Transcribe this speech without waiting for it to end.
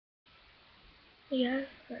Yeah,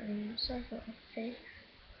 sorry for my face.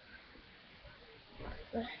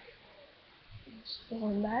 But it's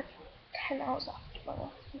going bad. 10 hours after my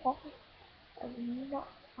last one. I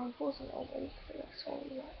wasn't awake for this whole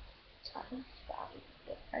time span,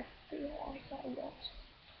 but I feel like I was.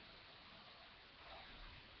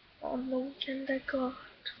 On the weekend I got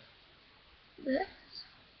this.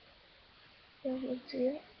 You can see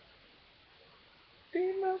it.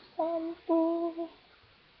 Female sample.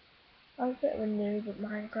 I'm a bit of a noob at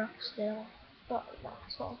Minecraft still, but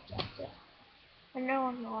that's what I've done. I know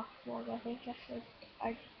I'm not, but I think I said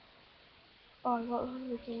I got one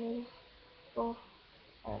with you before,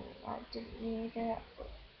 and I didn't need it, but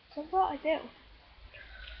so what I do,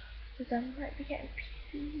 because I might be getting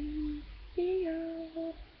PC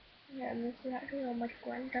here. Yeah, and this is actually on my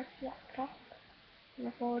granddad's laptop, and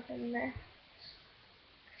I forwarded in there.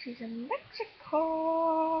 She's in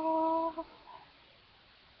Mexico,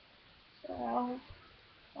 so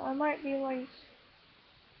I might be like,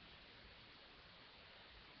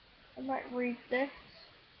 I might read this,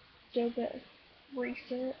 do a bit of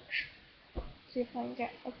research, see if I can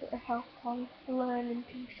get a bit of help on learning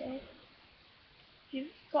PC. If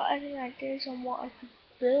you've got any ideas on what I could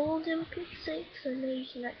build in PC, because I know you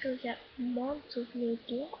can actually get mods of new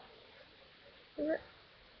games with it.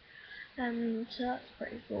 So that's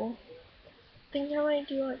pretty cool. I think I might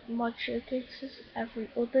do like mod showcases every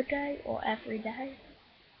other day or every day,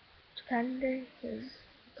 depending, because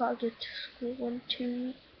I've got to go to school in 2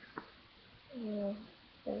 weeks.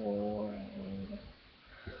 Boring.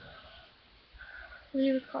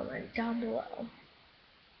 Leave a comment down below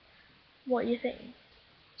what you think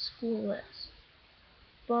school is.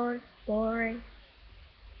 Fun, boring,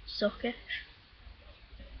 suckish.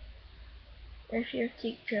 If you're a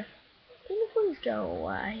teacher, can you please go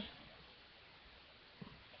away?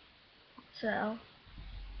 So,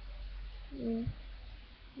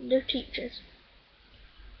 no teachers.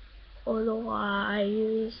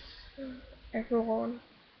 Otherwise, everyone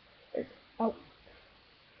is out.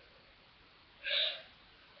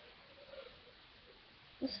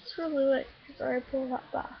 This is really weird, because I pull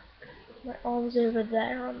that back. My arm's over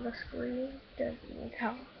there on the screen, doesn't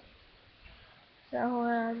count. So,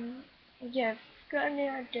 yeah, if you've got any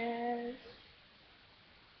ideas,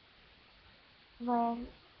 then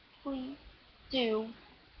please do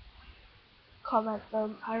comment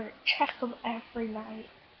them. I check them every night,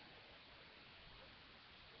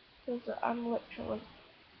 because I'm literally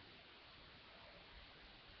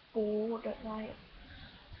bored at night.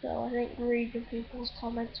 So I think reading people's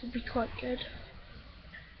comments would be quite good.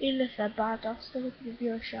 Even if they're bad, I'll still give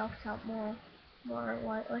you a shout out more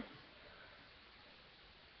likely.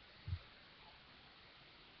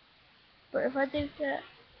 But if I do get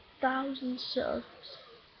 1,000 subs,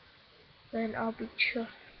 then I'll be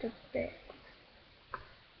chuffed a bit.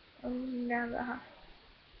 I'll never have.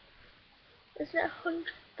 Is it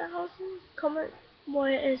 100,000? Comment what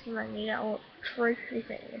it is and then you get a trophy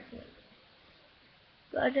thing, isn't it?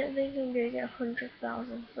 But I don't think I'm gonna get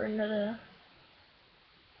 100,000 for another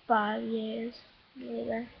 5 years,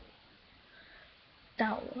 maybe.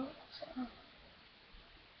 Doubt that. So.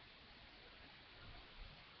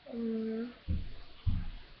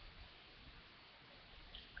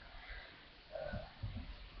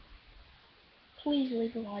 Please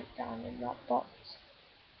leave a like down in that box.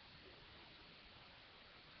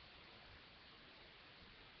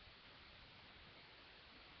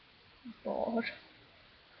 I'm bored.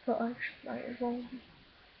 But I just might as well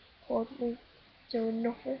record me doing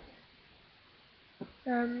nothing.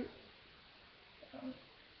 I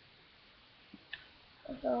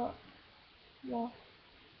thought, well,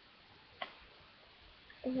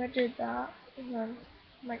 if I did that, then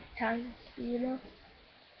my time speed up.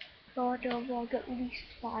 So I do a vlog at least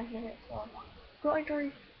 5 minutes long. Got to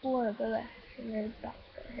read blurb of this and then back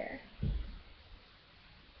to here.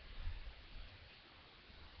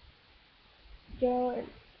 You're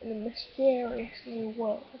in a mysterious new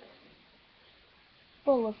world,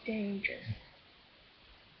 full of dangers.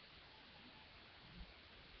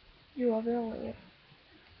 You have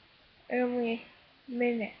only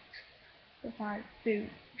minutes to find food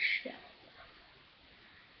and shelter.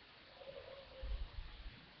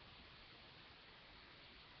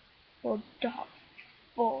 For dark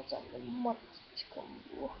falls and the monsters come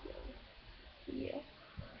looking for you.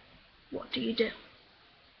 What do?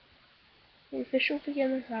 The official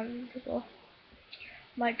beginner's handbook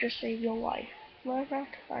might just save your life. Learn how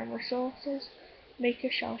to find resources, make a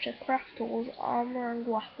shelter, craft tools, armor and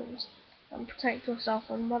weapons, and protect yourself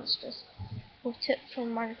from monsters, with tips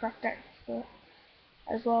from Minecraft expert,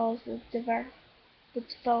 as well as the developer,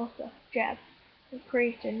 Jeb, the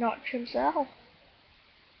creator Notch himself.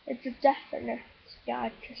 It's a definite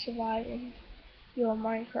guide to surviving your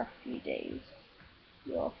Minecraft few days.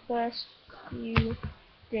 Your first few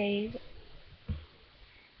days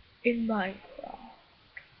in Minecraft.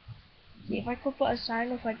 See, if I could put a sign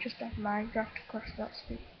if I just have Minecraft across that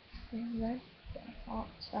screen then, but I can't,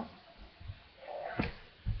 so.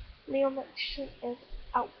 Neon Action is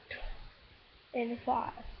out in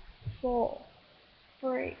 5, 4,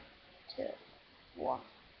 3, 2, 1,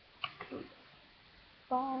 2,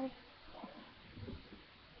 5.